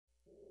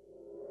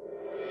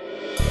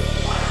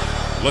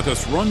Let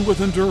us run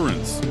with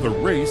endurance the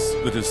race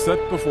that is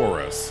set before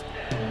us,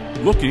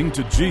 looking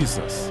to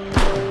Jesus,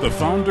 the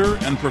founder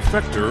and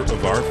perfecter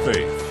of our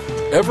faith.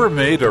 Ever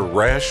made a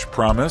rash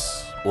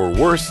promise, or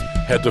worse,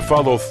 had to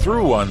follow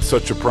through on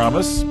such a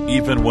promise,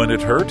 even when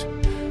it hurt?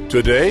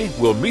 Today,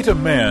 we'll meet a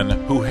man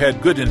who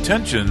had good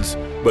intentions,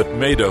 but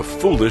made a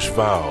foolish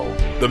vow.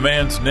 The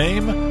man's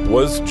name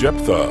was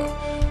Jephthah.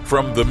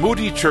 From the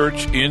Moody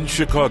Church in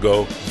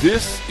Chicago,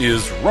 this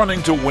is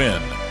Running to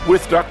Win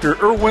with Dr.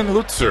 Erwin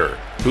Lutzer,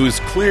 whose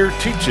clear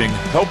teaching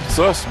helps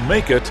us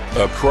make it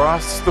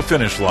across the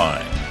finish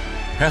line.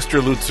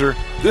 Pastor Lutzer,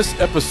 this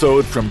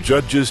episode from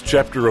Judges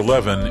chapter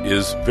 11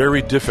 is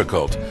very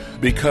difficult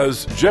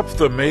because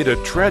Jephthah made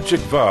a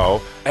tragic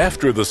vow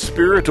after the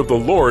Spirit of the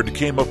Lord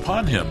came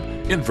upon him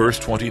in verse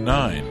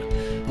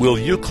 29. Will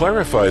you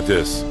clarify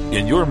this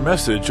in your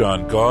message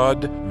on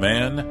God,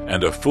 man,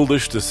 and a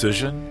foolish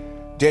decision?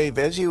 Dave,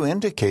 as you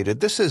indicated,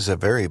 this is a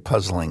very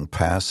puzzling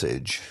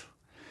passage.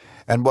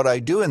 And what I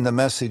do in the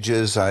message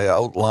is I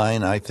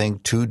outline, I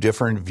think, two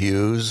different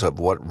views of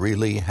what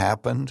really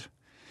happened.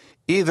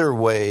 Either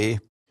way,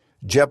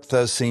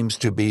 Jephthah seems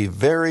to be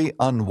very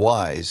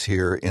unwise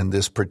here in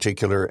this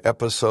particular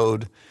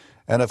episode.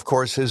 And of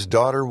course, his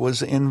daughter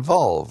was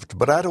involved.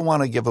 But I don't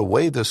want to give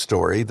away the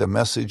story. The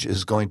message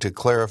is going to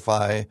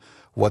clarify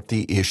what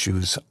the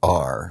issues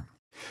are.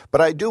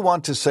 But I do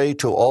want to say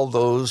to all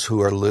those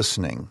who are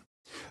listening,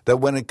 that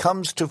when it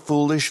comes to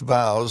foolish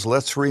vows,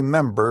 let's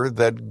remember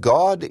that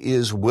God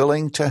is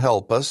willing to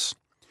help us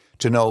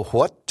to know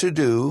what to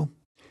do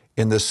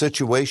in the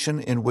situation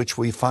in which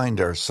we find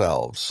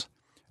ourselves.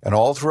 And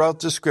all throughout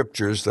the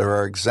Scriptures, there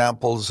are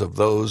examples of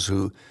those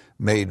who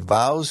made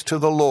vows to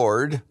the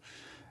Lord,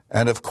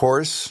 and of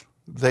course,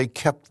 they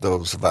kept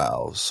those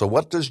vows. So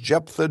what does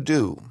Jephthah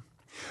do?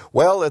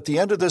 Well, at the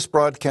end of this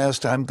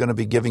broadcast, I'm going to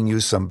be giving you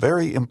some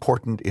very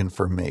important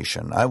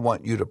information. I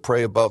want you to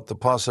pray about the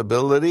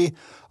possibility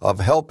of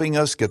helping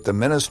us get the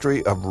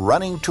ministry of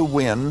Running to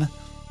Win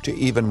to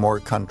even more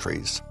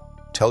countries.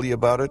 Tell you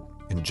about it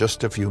in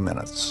just a few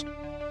minutes.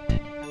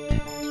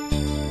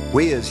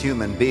 We as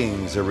human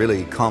beings are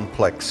really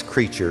complex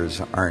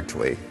creatures, aren't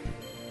we?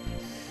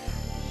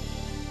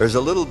 There's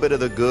a little bit of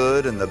the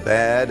good and the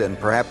bad, and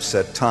perhaps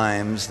at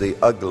times the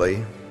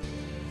ugly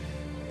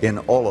in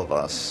all of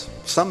us.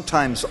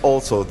 Sometimes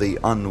also the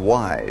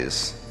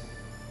unwise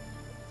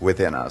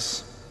within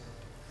us.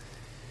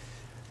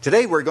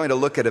 Today we're going to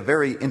look at a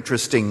very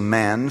interesting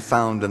man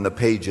found in the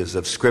pages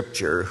of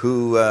Scripture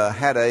who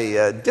had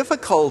a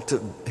difficult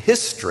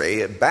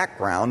history,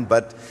 background,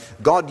 but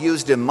God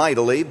used him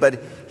mightily,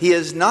 but he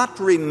is not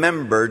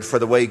remembered for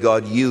the way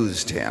God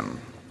used him.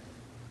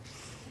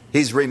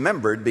 He's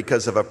remembered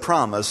because of a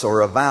promise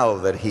or a vow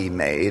that he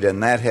made,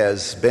 and that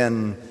has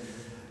been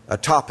a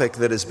topic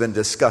that has been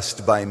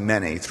discussed by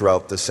many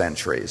throughout the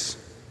centuries.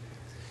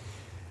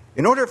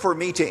 In order for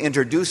me to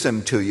introduce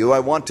him to you,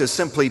 I want to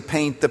simply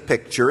paint the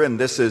picture, and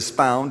this is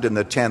found in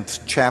the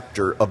 10th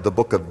chapter of the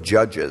book of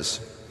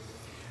Judges.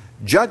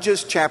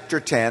 Judges chapter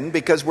 10,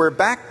 because we're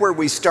back where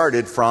we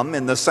started from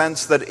in the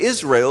sense that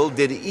Israel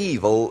did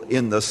evil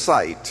in the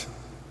sight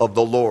of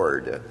the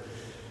Lord.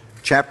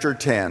 Chapter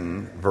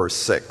 10, verse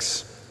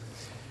 6.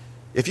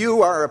 If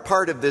you are a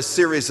part of this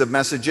series of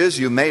messages,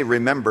 you may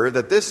remember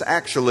that this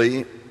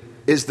actually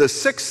is the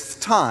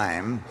 6th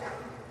time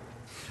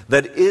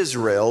that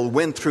Israel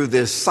went through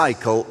this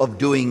cycle of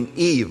doing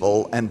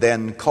evil and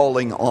then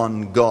calling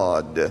on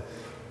God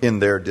in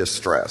their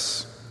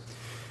distress.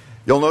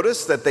 You'll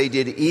notice that they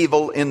did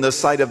evil in the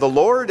sight of the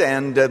Lord,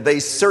 and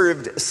they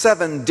served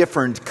 7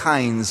 different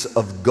kinds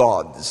of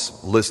gods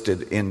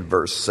listed in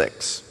verse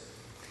 6.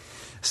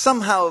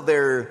 Somehow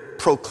their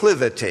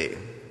proclivity,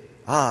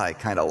 I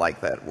kind of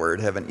like that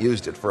word, haven't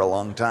used it for a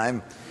long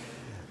time.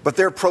 But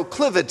their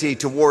proclivity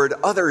toward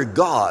other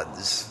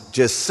gods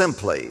just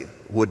simply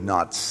would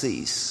not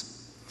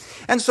cease.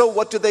 And so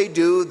what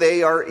do?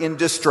 They are in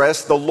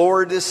distress. The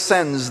Lord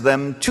sends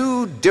them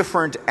 2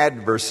 different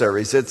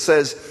adversaries. It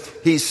says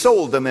he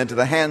sold them into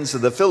the hands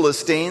of the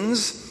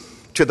Philistines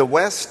to the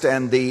west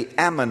and the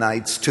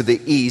Ammonites to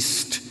the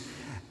east.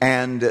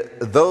 And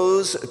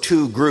those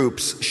 2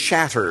 groups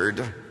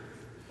shattered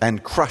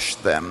and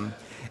crushed them.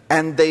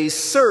 And they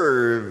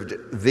served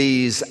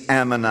these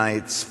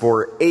Ammonites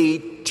for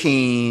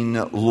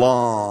 18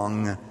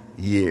 long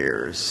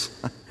years.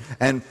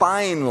 And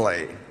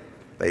finally,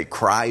 they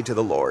cry to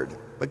the Lord.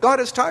 But God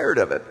is tired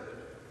of it.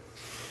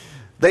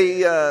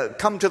 They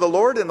come to the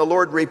Lord, and the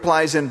Lord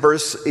replies in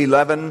verse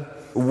 11,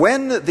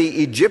 "When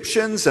the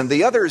Egyptians and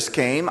the others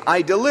came,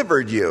 I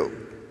delivered you.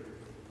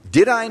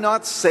 Did I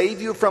not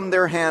save you from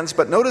their hands?"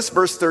 But notice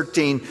verse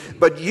 13,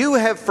 "But you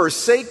have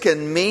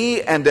forsaken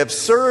me and have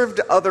served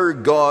other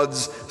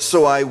gods,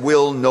 so I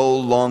will no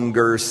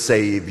longer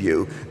save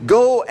you.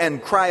 Go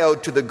and cry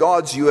out to the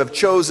gods you have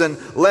chosen.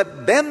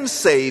 Let them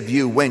save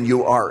you when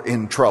you are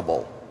in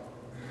trouble."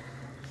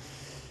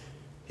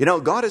 You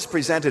know, God is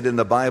presented in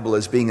the Bible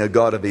as being a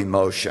God of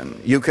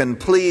emotion. You can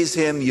please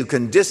him, you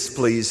can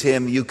displease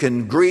him, you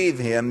can grieve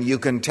him, you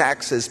can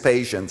tax his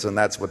patience, and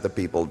that's what the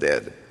people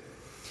did.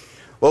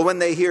 Well, when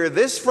they hear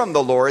this from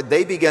the Lord,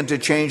 they begin to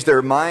change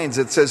their minds.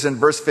 It says in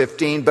verse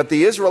 15, "But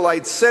the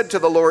Israelites said to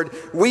the Lord,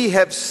 'We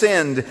have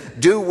sinned.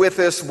 Do with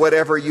us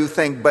whatever you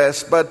think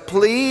best, but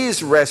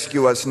please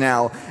rescue us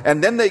now.'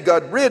 And then they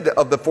got rid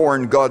of the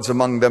foreign gods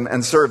among them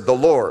and served the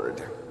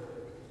Lord."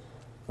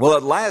 Well,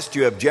 at last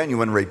you have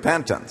genuine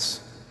repentance.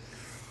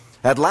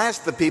 At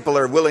last the people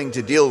are willing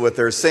to deal with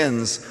their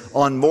sins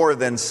on more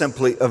than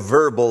simply a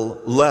verbal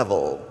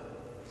level.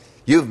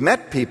 You've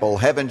met people,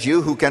 haven't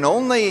you, who can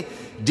only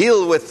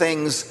deal with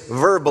things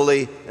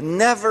verbally,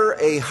 never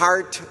a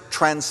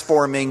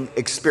heart-transforming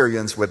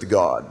experience with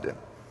God.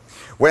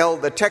 Well,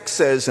 the text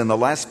says in the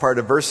last part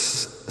of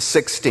verse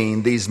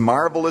 16 these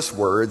marvelous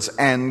words,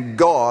 "And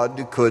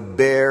God could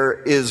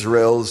bear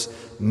Israel's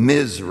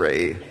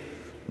misery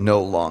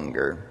no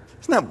longer."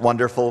 Isn't that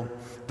wonderful?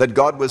 That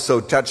God was so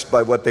touched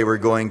by what they were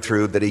going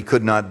through that he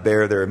could not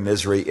bear their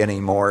misery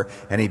anymore,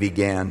 and he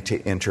began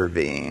to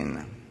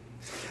intervene.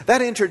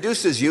 That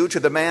introduces you to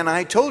the man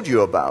I told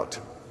you about.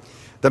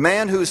 The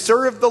man who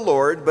served the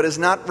Lord but is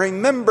not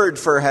remembered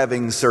for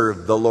having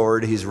served the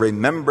Lord. He's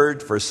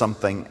remembered for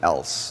something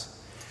else.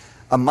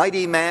 A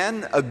mighty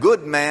man, a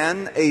good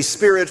man, a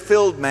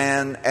spirit-filled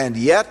man, and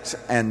yet,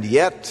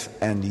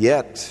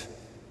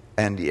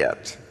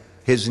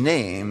 his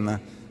name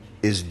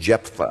is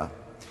Jephthah.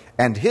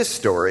 And his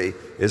story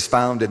is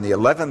found in the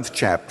 11th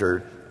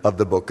chapter of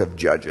the book of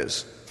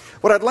Judges.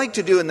 What I'd like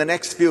to do in the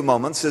next few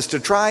moments is to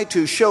try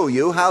to show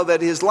you how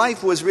that his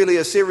life was really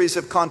a series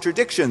of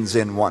contradictions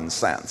in one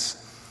sense.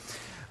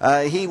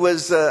 He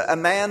was a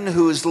man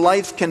whose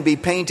life can be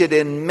painted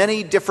in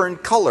many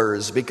different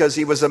colors because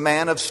he was a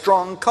man of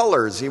strong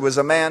colors. He was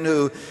a man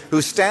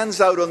who stands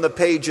out on the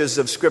pages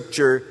of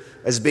Scripture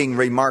as being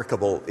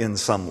remarkable in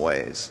some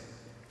ways.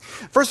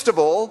 First of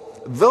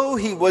all, though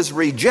he was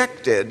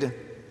rejected,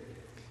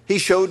 he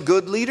showed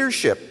good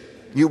leadership.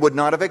 You would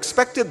not have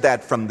expected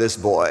that from this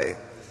boy.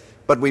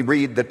 But we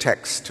read the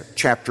text,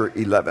 chapter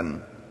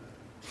 11.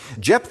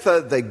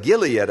 "Jephthah the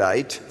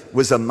Gileadite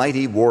was a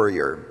mighty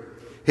warrior.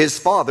 His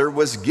father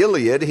was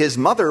Gilead, his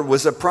mother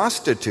was a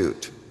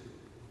prostitute.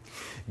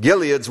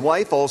 Gilead's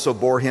wife also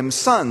bore him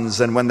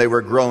sons, and when they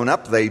were grown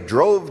up, they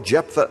drove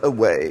Jephthah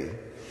away.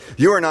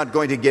 'You are not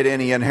going to get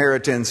any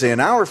inheritance in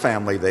our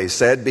family,' they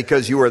said,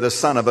 'because you are the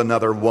son of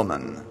another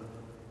woman.'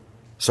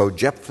 So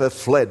Jephthah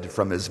fled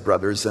from his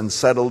brothers and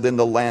settled in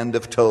the land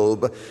of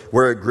Tob,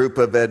 where a group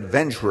of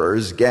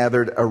adventurers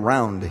gathered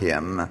around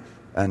him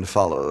and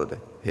followed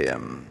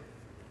him."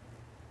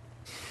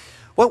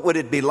 What would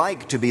it be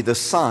like to be the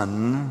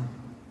son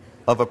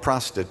of a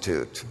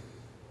prostitute?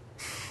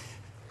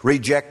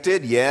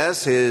 Rejected,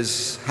 yes.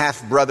 His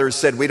half-brothers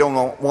said, "We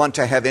don't want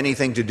to have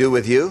anything to do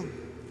with you."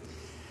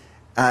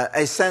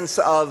 A sense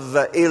of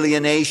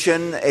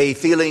alienation, a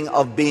feeling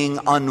of being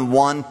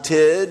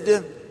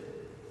unwanted.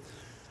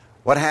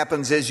 What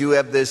happens is you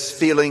have this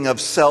feeling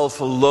of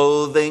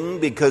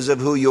self-loathing because of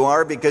who you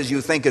are, because you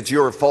think it's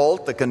your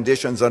fault, the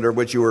conditions under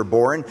which you were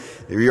born.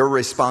 You're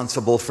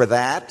responsible for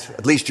that.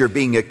 At least you're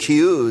being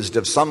accused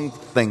of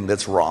something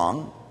that's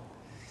wrong.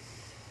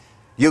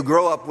 You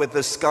grow up with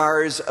the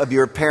scars of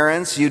your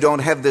parents. You don't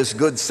have this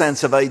good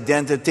sense of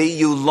identity.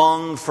 You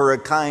long for a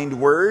kind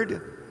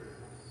word.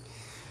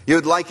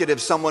 You'd like it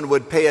if someone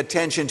would pay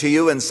attention to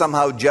you and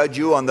somehow judge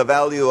you on the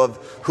value of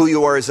who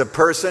you are as a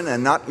person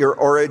and not your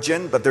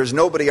origin, but there's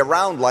nobody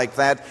around like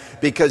that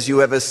because you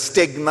have a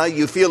stigma.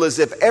 You feel as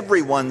if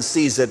everyone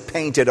sees it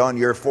painted on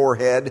your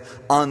forehead,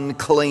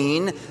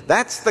 unclean.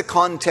 That's the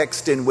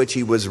context in which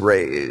he was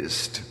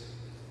raised.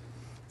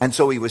 And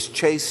so he was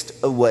chased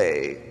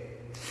away.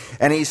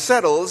 And he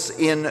settles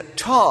in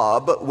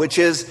Tob, which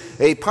is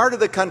a part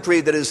of the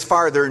country that is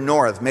farther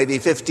north, maybe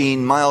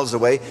 15 miles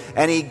away.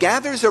 And he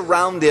gathers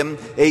around him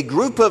a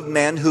group of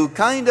men who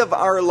kind of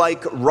are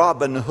like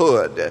Robin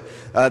Hood.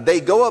 They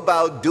go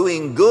about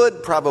doing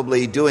good,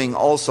 probably doing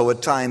also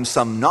at times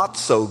some not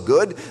so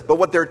good. But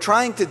what they're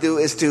trying to do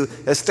is to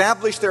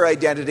establish their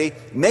identity.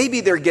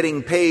 Maybe they're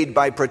getting paid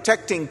by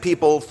protecting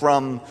people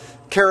from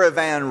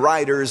caravan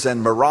riders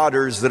and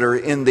marauders that are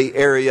in the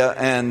area,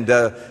 and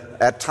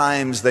at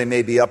times they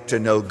may be up to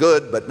no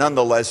good, but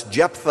nonetheless,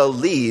 Jephthah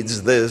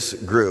leads this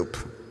group.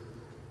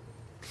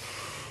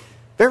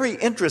 Very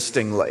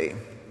interestingly,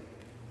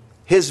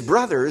 his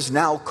brothers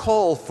now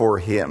call for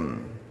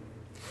him.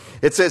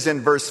 It says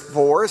in verse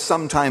 4,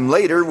 "Sometime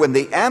later, when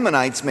the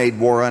Ammonites made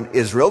war on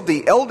Israel,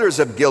 the elders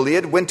of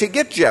Gilead went to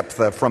get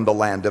Jephthah from the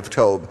land of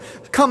Tob.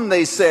 'Come,'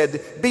 they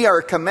said, 'be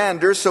our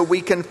commander so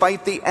we can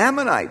fight the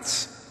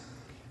Ammonites.'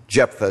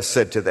 Jephthah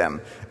said to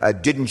them,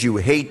 'Didn't you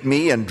hate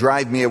me and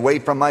drive me away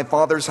from my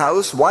father's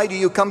house? Why do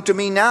you come to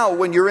me now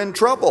when you're in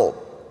trouble?'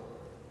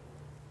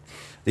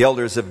 The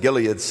elders of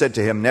Gilead said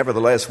to him,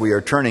 'Nevertheless, we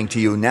are turning to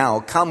you now.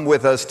 Come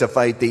with us to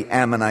fight the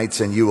Ammonites,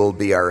 and you will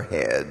be our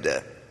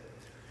head.'"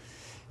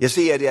 You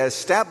see, he had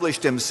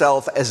established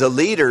himself as a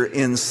leader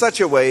in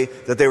such a way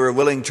that they were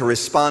willing to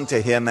respond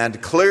to him,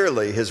 and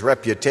clearly his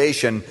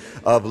reputation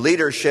of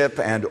leadership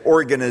and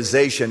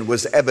organization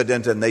was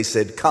evident, and they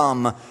said,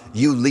 "Come,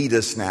 you lead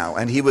us now."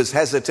 And he was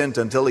hesitant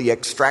until he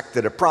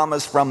extracted a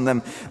promise from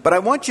them. But I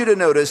want you to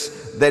notice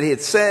that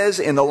it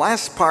says in the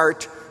last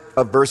part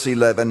of verse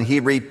 11, he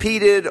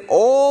repeated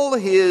all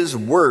his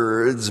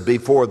words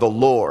before the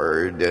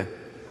Lord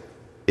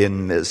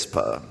in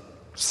Mizpah.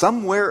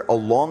 Somewhere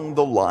along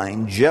the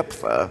line,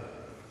 Jephthah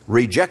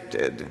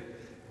rejected,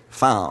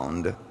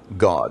 found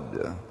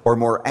God. Or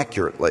more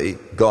accurately,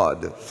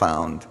 God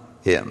found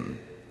him.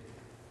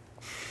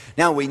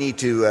 Now we need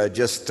to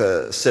just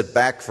sit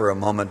back for a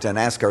moment and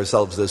ask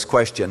ourselves this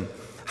question.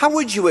 How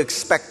would you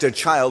expect a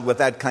child with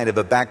that kind of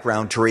a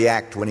background to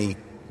react when he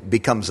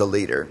becomes a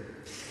leader?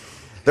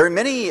 There are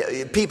many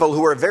people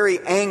who are very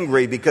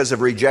angry because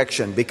of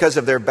rejection, because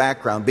of their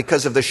background,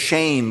 because of the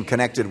shame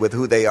connected with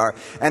who they are.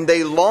 And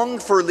they long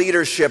for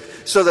leadership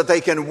so that they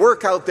can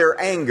work out their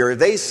anger.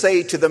 They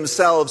say to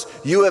themselves,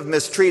 "You have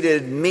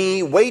mistreated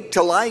me. Wait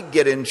till I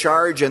get in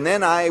charge, and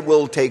then I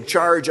will take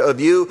charge of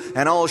you,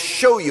 and I'll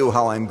show you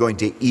how I'm going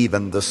to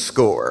even the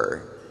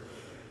score."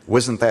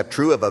 Wasn't that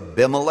true of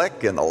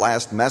Abimelech in the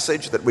last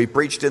message that we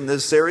preached in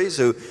this series,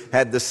 who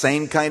had the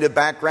same kind of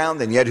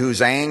background and yet who's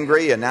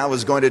angry and now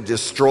is going to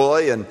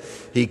destroy, and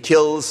he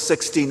kills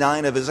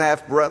 69 of his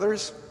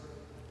half-brothers?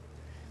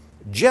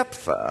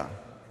 Jephthah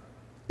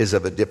is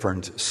of a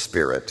different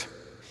spirit.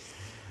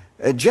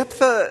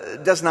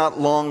 Jephthah does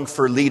not long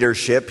for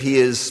leadership. He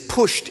is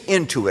pushed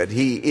into it.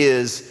 He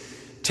is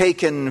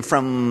taken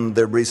from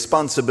the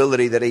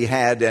responsibility that he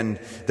had, and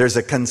there's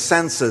a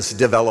consensus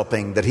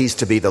developing that he's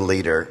to be the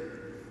leader.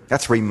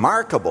 That's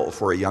remarkable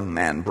for a young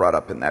man brought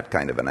up in that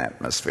kind of an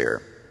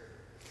atmosphere.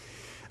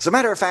 As a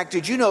matter of fact,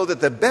 did you know that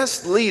the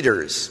best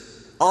leaders,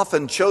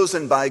 often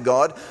chosen by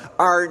God,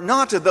 are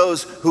not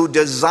those who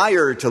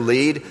desire to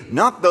lead,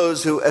 not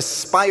those who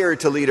aspire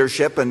to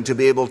leadership and to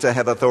be able to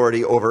have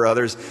authority over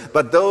others,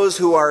 but those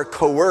who are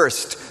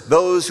coerced,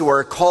 those who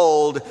are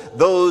called,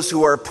 those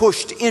who are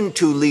pushed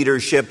into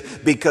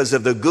leadership because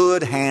of the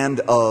good hand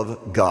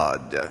of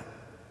God.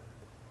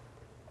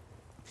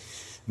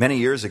 Many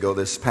years ago,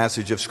 this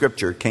passage of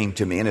Scripture came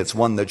to me, and it's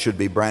one that should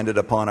be branded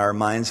upon our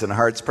minds and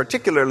hearts,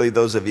 particularly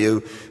those of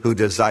you who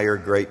desire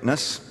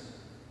greatness.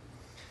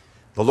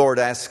 The Lord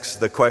asks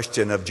the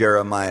question of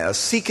Jeremiah,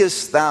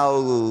 "Seekest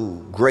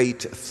thou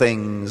great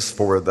things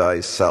for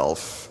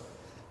thyself?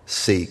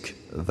 Seek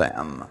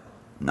them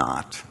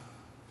not."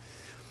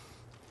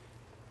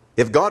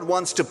 If God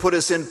wants to put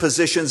us in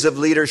positions of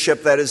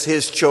leadership, that is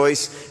His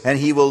choice, and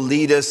He will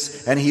lead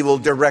us and He will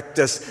direct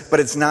us, but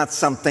it's not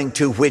something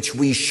to which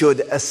we should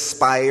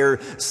aspire,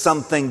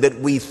 something that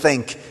we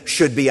think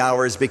should be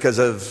ours because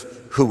of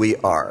who we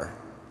are.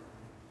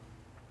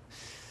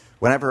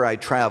 Whenever I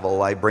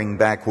travel, I bring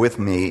back with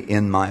me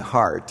in my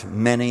heart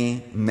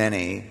many,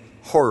 many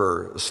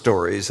horror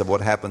stories of what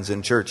happens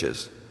in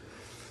churches.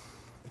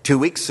 2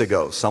 weeks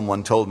ago,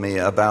 someone told me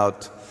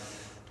about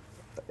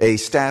a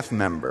staff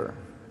member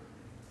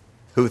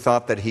who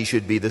thought that he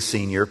should be the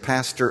senior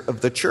pastor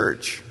of the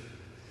church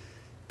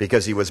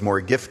because he was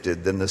more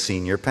gifted than the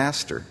senior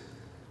pastor.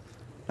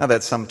 Now,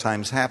 that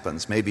sometimes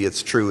happens. Maybe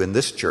it's true in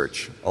this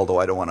church, although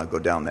I don't want to go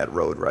down that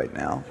road right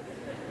now.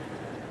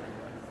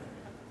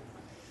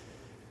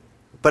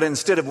 But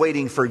instead of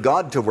waiting for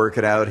God to work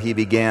it out, he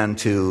began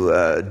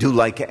to do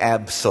like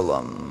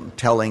Absalom,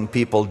 telling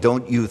people,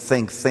 "Don't you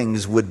think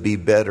things would be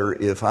better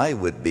if I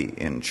would be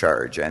in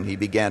charge?" And he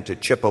began to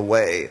chip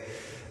away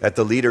at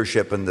the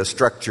leadership and the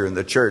structure in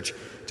the church.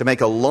 To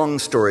make a long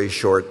story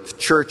short, the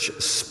church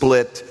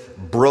split,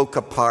 broke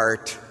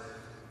apart.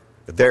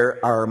 There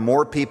are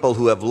more people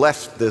who have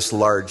left this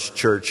large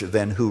church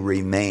than who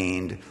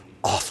remained.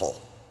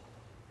 Awful.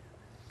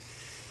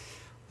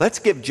 Let's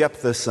give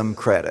Jephthah some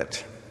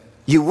credit.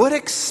 You would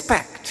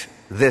expect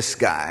this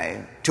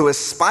guy to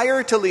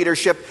aspire to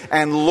leadership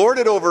and lord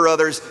it over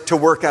others to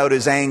work out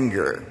his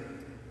anger.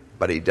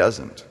 But he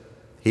doesn't.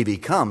 He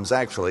becomes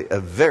actually a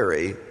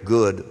very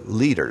good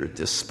leader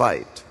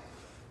despite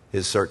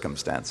his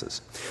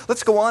circumstances.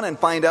 Let's go on and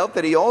find out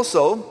that he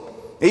also,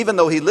 even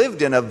though he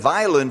lived in a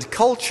violent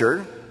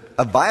culture,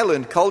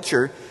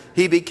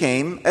 he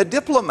became a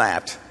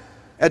diplomat.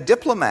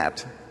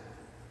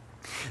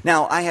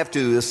 Now, I have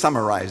to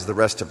summarize the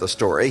rest of the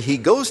story. He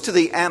goes to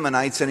the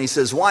Ammonites and he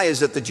says, "Why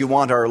is it that you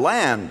want our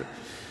land?"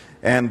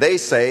 And they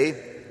say,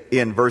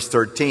 in verse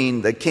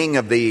 13, the king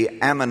of the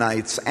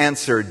Ammonites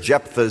answered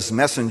Jephthah's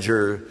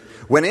messenger,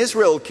 "When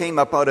Israel came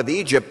up out of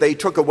Egypt, they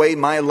took away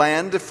my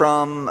land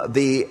from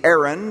the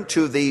Aran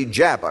to the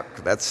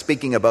Jabbok." That's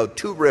speaking about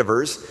two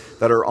rivers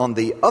that are on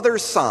the other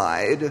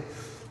side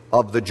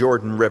of the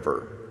Jordan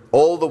River,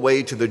 all the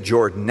way to the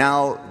Jordan.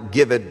 Now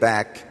give it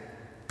back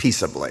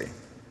peaceably.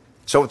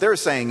 So what they're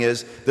saying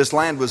is, this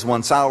land was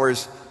once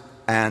ours,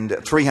 and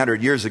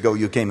 300 years ago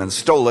you came and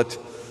stole it.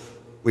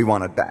 We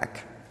want it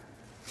back.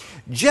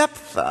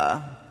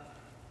 Jephthah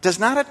does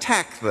not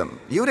attack them.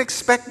 You would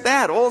expect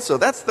that also.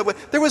 That's the way.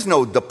 There was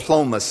no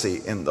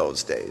diplomacy in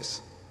those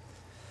days.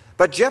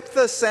 But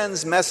Jephthah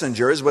sends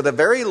messengers with a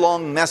very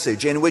long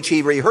message in which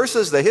he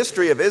rehearses the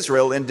history of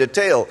Israel in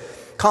detail.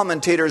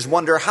 Commentators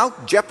wonder how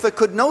Jephthah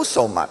could know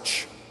so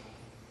much.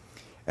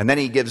 And then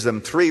he gives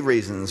them 3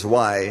 reasons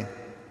why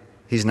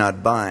he's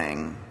not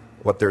buying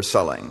what they're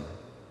selling.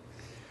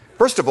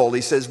 First of all,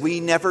 he says,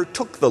 we never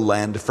took the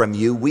land from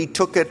you. We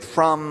took it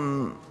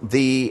from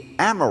the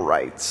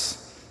Amorites,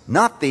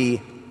 not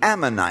the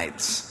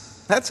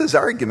Ammonites. That's his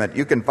argument.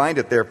 You can find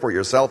it there for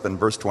yourself in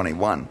verse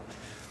 21.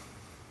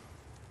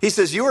 He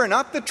says, you are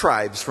not the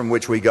tribes from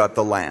which we got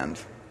the land.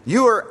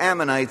 You are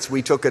Ammonites.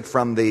 We took it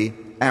from the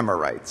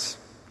Amorites.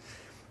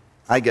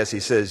 I guess he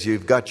says,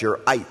 you've got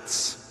your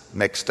ites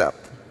mixed up.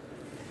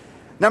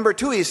 Number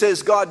 2, he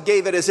says, God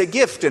gave it as a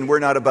gift and we're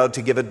not about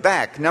to give it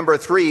back. Number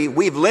 3,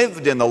 we've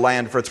lived in the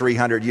land for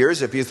 300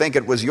 years. If you think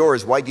it was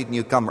yours, why didn't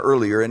you come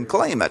earlier and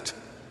claim it?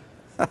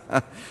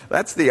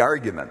 That's the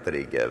argument that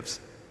he gives.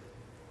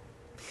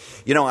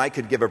 You know, I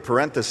could give a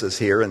parenthesis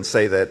here and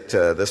say that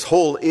this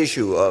whole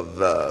issue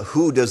of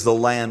who does the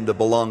land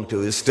belong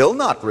to is still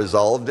not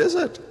resolved, is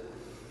it?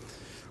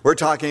 We're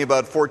talking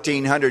about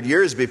 1,400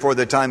 years before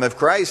the time of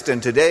Christ,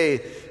 and today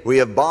we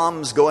have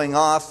bombs going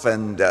off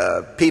and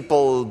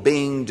people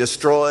being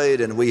destroyed,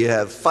 and we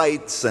have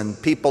fights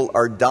and people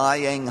are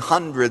dying,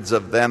 hundreds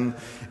of them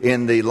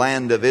in the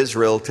land of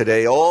Israel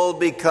today, all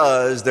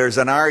because there's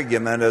an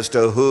argument as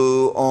to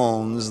who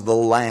owns the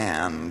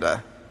land.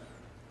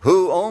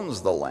 Who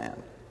owns the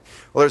land?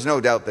 Well, there's no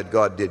doubt that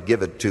God did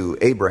give it to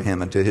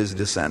Abraham and to his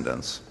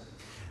descendants.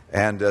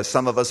 And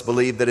some of us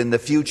believe that in the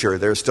future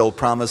there's still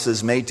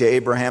promises made to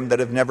Abraham that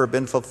have never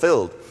been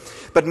fulfilled.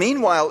 But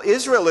meanwhile,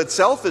 Israel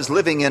itself is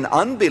living in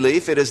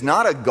unbelief. It is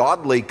not a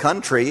godly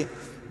country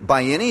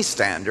by any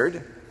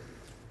standard.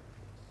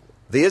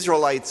 The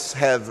Israelites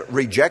have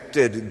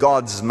rejected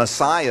God's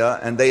Messiah,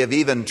 and they have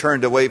even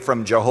turned away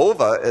from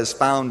Jehovah, as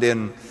found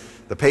in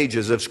the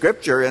pages of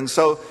Scripture. And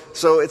so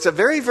it's a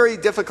very, very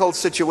difficult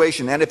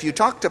situation. And if you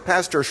talk to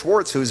Pastor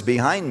Schwartz, who's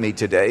behind me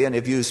today, and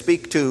if you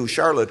speak to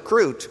Charlotte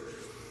Crute,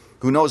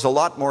 who knows a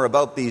lot more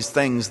about these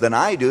things than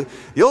I do,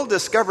 you'll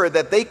discover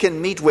that they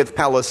can meet with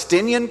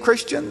Palestinian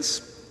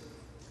Christians.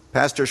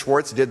 Pastor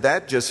Schwartz did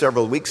that just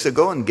several weeks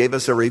ago and gave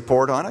us a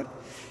report on it.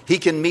 He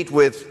can meet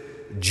with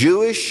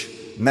Jewish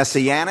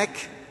Messianic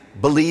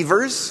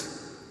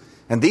believers.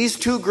 And these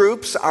 2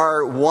 groups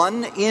are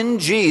one in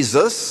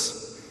Jesus,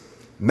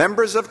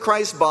 members of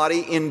Christ's body,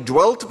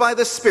 indwelt by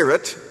the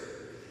Spirit.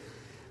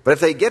 But if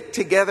they get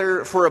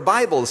together for a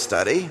Bible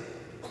study,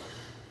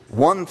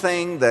 one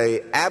thing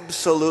they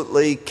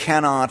absolutely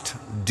cannot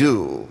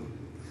do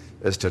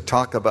is to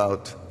talk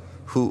about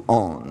who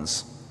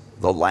owns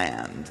the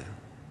land.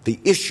 The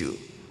issue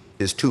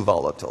is too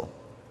volatile.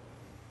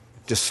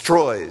 It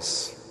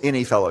destroys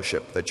any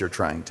fellowship that you're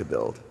trying to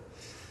build.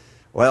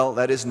 Well,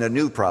 that isn't a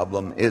new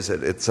problem, is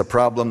it? It's a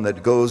problem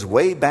that goes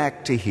way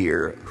back to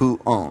here.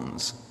 Who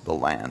owns the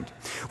land?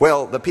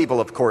 Well, the people,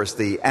 of course,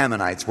 the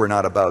Ammonites, were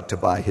not about to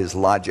buy his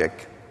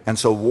logic. And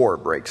so war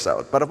breaks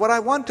out. But what I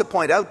want to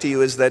point out to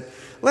you is that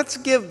let's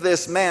give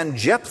this man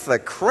Jephthah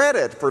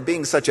credit for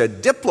being such a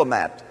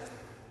diplomat.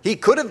 He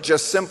could have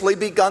just simply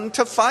begun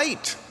to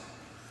fight.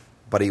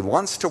 But he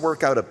wants to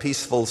work out a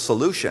peaceful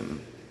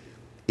solution,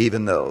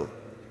 even though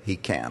he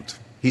can't.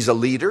 He's a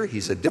leader,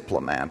 he's a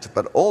diplomat,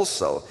 but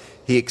also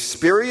he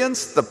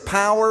experienced the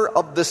power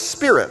of the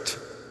Spirit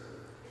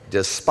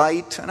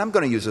despite, and I'm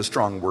going to use a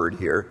strong word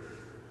here,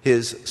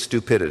 his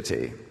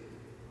stupidity.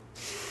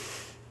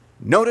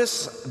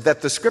 Notice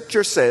that the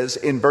Scripture says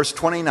in verse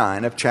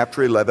 29 of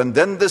chapter 11,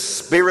 then the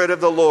Spirit of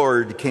the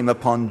Lord came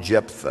upon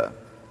Jephthah.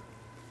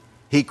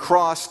 He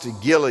crossed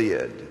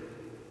Gilead.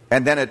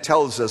 And then it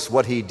tells us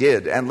what he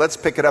did. And let's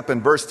pick it up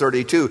in verse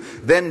 32.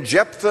 Then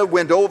Jephthah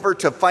went over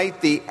to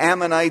fight the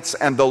Ammonites,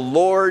 and the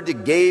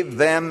Lord gave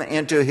them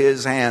into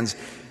his hands.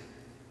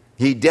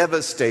 He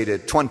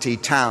devastated 20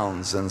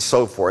 towns and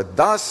so forth.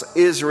 Thus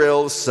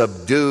Israel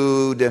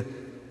subdued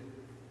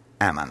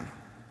Ammon.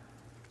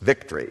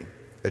 Victory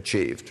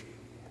achieved.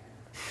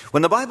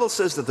 When the Bible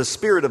says that the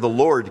Spirit of the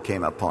Lord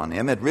came upon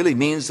him, it really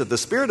means that the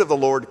Spirit of the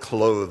Lord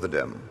clothed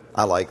him.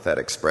 I like that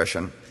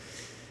expression.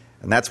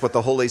 And that's what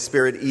the Holy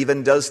Spirit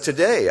even does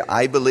today,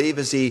 I believe,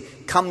 as he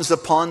comes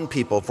upon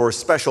people for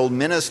special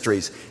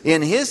ministries.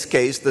 In his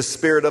case, the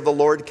Spirit of the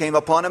Lord came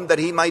upon him that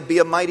he might be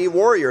a mighty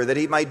warrior, that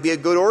he might be a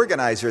good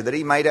organizer, that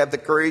he might have the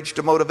courage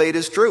to motivate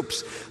his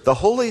troops. The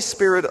Holy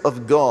Spirit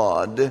of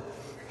God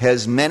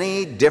has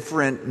many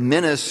different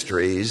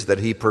ministries that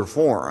he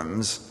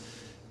performs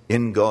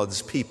in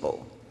God's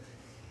people.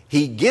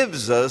 He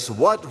gives us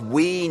what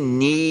we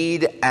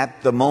need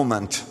at the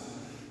moment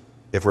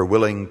if we're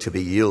willing to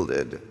be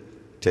yielded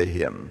to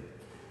him.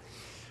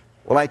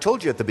 Well, I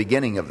told you at the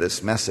beginning of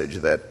this message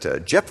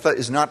that Jephthah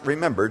is not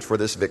remembered for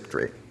this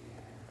victory.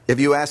 If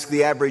you ask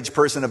the average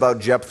person about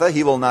Jephthah,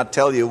 he will not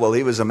tell you, well,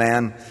 he was a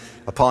man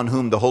upon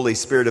whom the Holy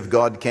Spirit of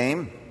God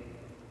came,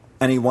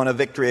 and he won a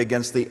victory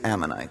against the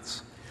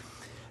Ammonites.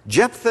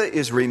 Jephthah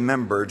is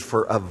remembered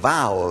for a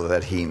vow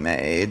that he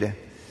made,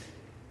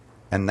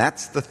 and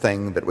that's the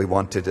thing that we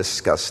want to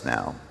discuss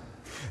now.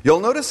 You'll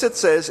notice it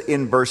says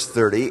in verse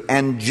 30,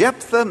 "And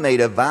Jephthah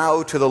made a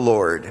vow to the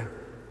Lord,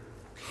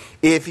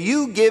 if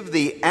you give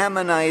the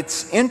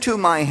Ammonites into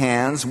my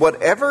hands,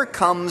 whatever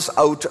comes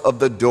out of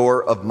the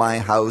door of my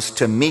house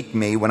to meet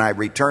me when I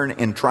return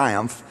in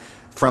triumph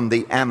from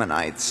the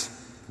Ammonites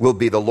will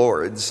be the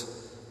Lord's,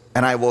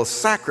 and I will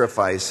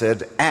sacrifice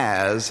it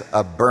as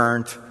a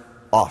burnt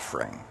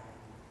offering."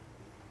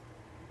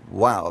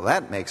 Wow,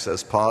 that makes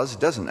us pause,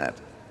 doesn't it?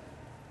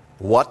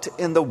 What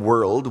in the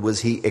world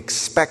was he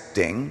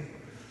expecting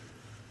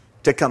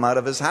to come out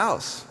of his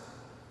house?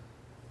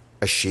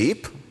 A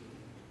sheep?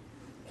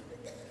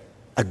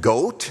 A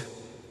goat?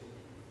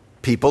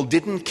 People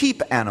didn't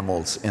keep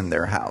animals in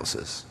their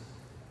houses.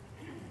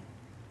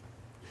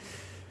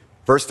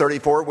 Verse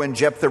 34, when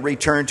Jephthah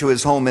returned to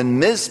his home in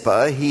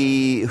Mizpah,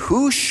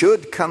 who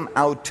should come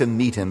out to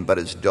meet him but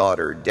his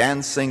daughter,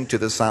 dancing to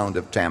the sound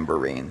of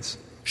tambourines?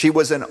 She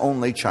was an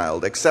only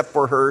child. Except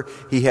for her,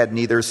 he had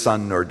neither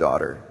son nor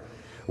daughter.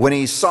 When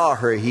he saw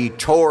her, he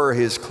tore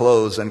his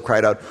clothes and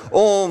cried out,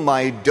 "Oh,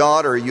 my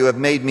daughter, you have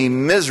made me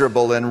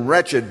miserable and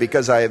wretched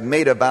because I have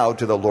made a vow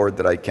to the Lord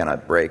that I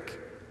cannot break."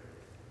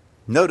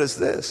 Notice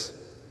this.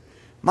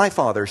 "My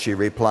father," she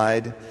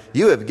replied,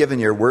 "you have given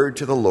your word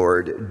to the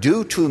Lord.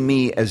 Do to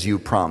me as you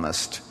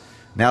promised,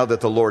 now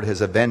that the Lord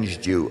has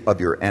avenged you of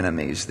your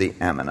enemies, the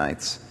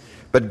Ammonites.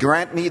 But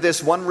grant me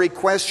this one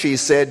request," she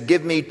said.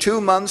 "Give me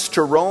 2 months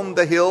to roam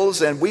the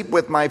hills and weep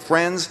with my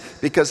friends,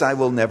 because I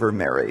will never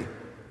marry."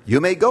 "You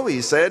may go,"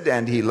 he said,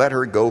 and he let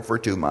her go for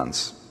 2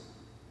 months.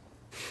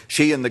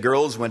 She and the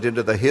girls went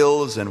into the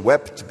hills and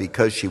wept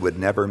because she would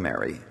never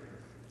marry.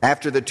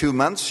 After the 2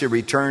 months, she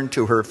returned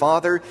to her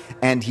father,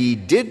 and he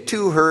did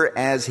to her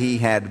as he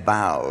had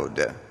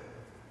vowed,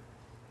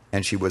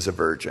 and she was a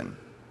virgin.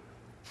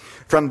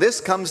 From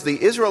this comes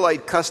the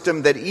Israelite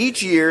custom that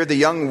each year the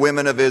young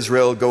women of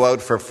Israel go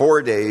out for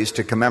 4 days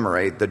to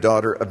commemorate the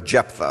daughter of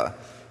Jephthah,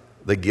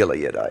 the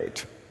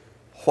Gileadite.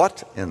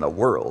 What in the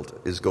world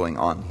is going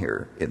on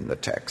here in the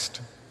text?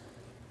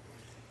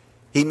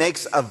 He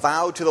makes a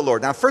vow to the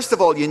Lord. Now, first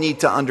of all, you need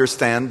to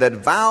understand that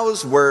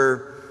vows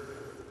were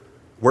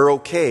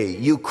okay.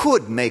 You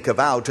could make a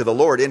vow to the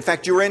Lord. In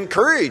fact, you were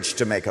encouraged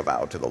to make a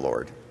vow to the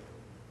Lord.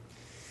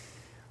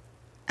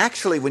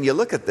 Actually, when you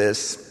look at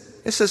this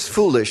is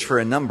foolish for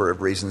a number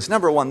of reasons.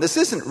 Number one, this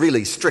isn't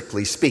really,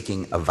 strictly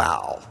speaking, a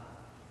vow.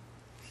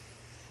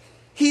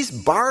 He's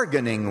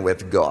bargaining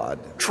with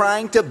God,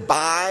 trying to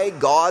buy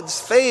God's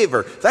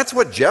favor. That's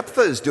what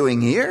Jephthah is doing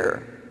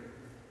here.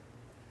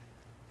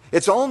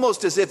 It's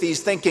almost as if he's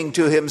thinking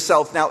to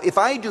himself, now, if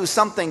I do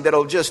something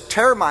that'll just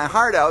tear my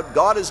heart out,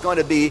 God is going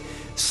to be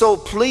so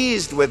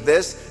pleased with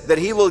this that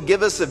he will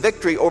give us a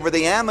victory over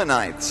the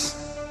Ammonites.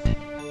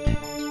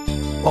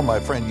 Well, my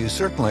friend, you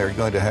certainly are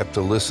going to have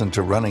to listen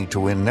to Running to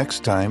Win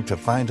next time to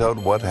find out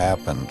what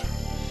happened,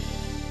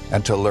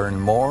 and to learn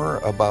more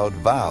about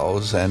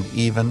vows and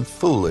even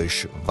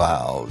foolish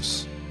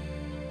vows.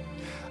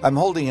 I'm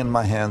holding in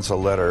my hands a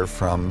letter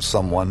from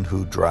someone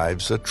who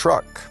drives a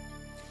truck.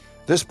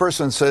 This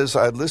person says,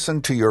 "I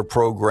listen to your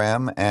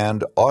program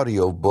and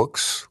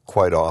audiobooks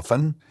quite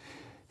often."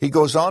 He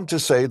goes on to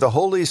say, "The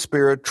Holy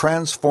Spirit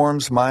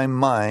transforms my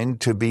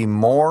mind to be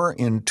more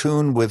in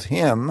tune with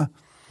Him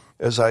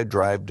as I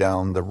drive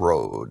down the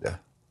road."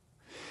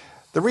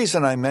 The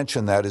reason I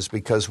mention that is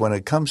because when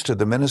it comes to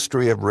the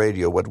ministry of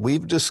radio, what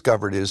we've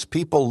discovered is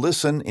people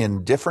listen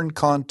in different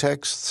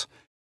contexts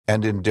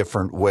and in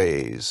different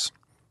ways.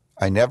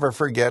 I never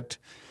forget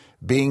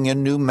being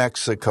in New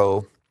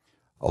Mexico,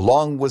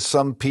 along with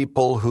some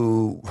people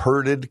who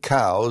herded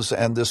cows,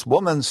 and this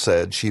woman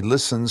said she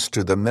listens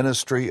to the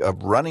ministry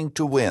of Running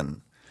to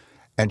Win,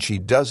 and she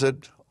does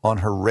it on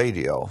her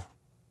radio.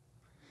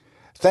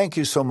 Thank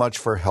you so much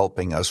for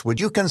helping us. Would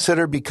you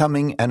consider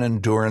becoming an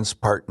endurance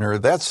partner?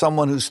 That's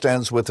someone who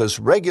stands with us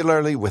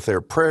regularly with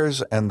their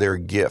prayers and their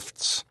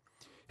gifts.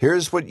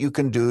 Here's what you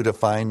can do to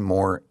find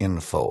more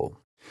info.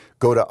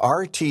 Go to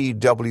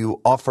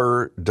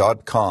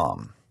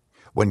rtwoffer.com.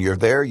 When you're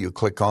there, you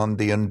click on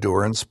the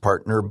Endurance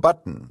Partner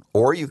button,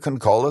 or you can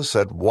call us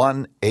at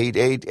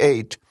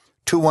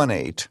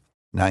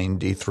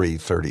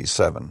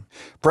 1-888-218-9337.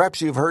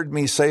 Perhaps you've heard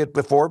me say it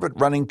before, but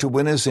Running to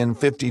Win is in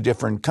 50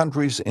 different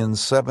countries in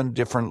 7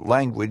 different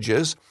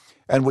languages,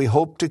 and we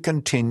hope to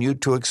continue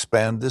to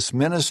expand this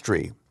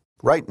ministry.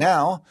 Right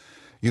now,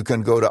 you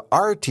can go to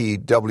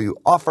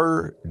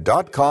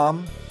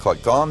rtwoffer.com,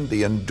 click on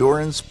the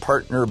Endurance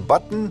Partner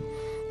button,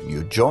 and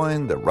you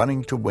join the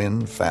Running to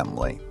Win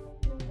family.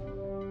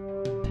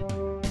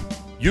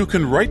 You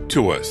can write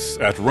to us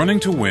at Running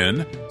to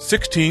Win,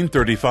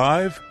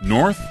 1635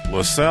 North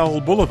LaSalle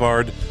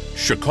Boulevard,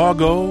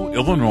 Chicago,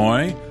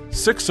 Illinois,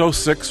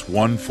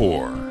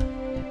 60614.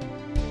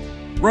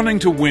 Running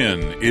to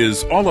Win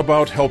is all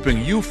about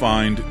helping you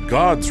find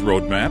God's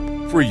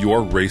roadmap for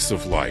your race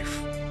of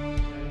life.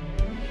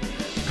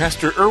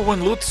 Pastor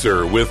Erwin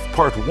Lutzer with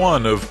part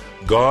 1 of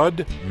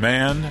God,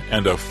 Man,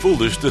 and a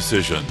Foolish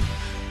Decision.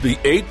 The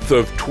 8th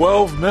of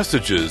 12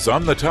 messages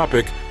on the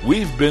topic,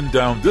 We've Been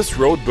Down This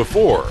Road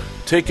Before.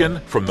 taken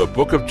from the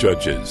book of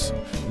Judges.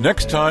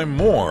 Next time,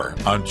 more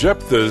on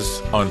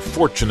Jephthah's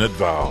unfortunate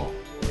vow.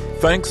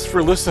 Thanks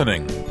for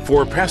listening.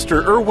 For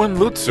Pastor Erwin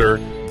Lutzer,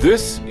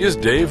 this is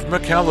Dave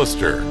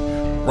McAllister.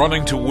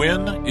 Running to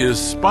Win is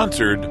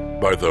sponsored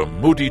by the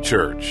Moody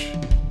Church.